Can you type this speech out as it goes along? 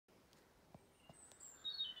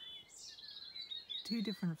Two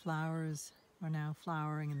different flowers are now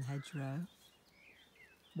flowering in the hedgerow.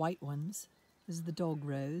 White ones. This is the dog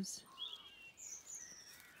rose.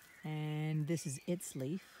 And this is its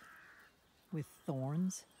leaf with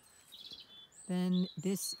thorns. Then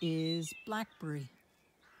this is blackberry.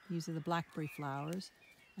 These are the blackberry flowers.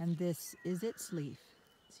 And this is its leaf.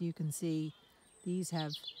 So you can see these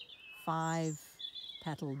have 5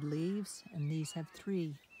 petaled leaves and these have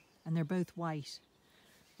 3. And they're both white.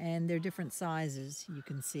 And they're different sizes. You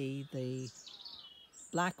can see the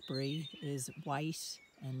blackberry is white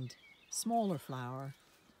and smaller flower.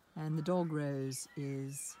 And the dog rose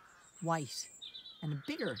is white and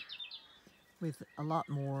bigger with a lot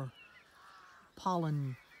more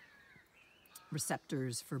pollen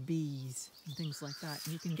receptors for bees and things like that.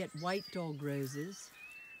 And you can get white dog roses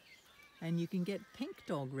and you can get pink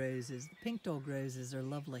dog roses. The pink dog roses are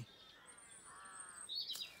lovely.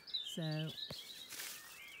 So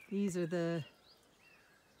these are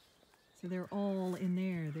so they're all in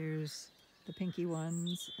there. There's the pinky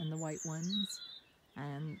ones and the white ones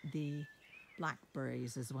and the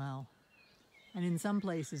blackberries as well. And in some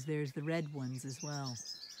places there's the red ones as well.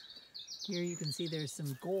 Here you can see there's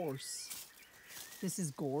some gorse. This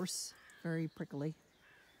is gorse, very prickly.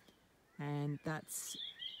 And that's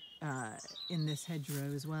in this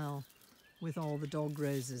hedgerow as well with all the dog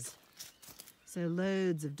roses. So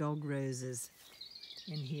loads of dog roses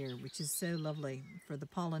in here, which is so lovely for the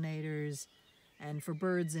pollinators and for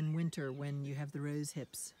birds in winter when you have the rose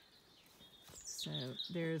hips. So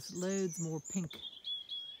there's loads more pink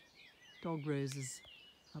dog roses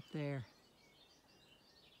up there.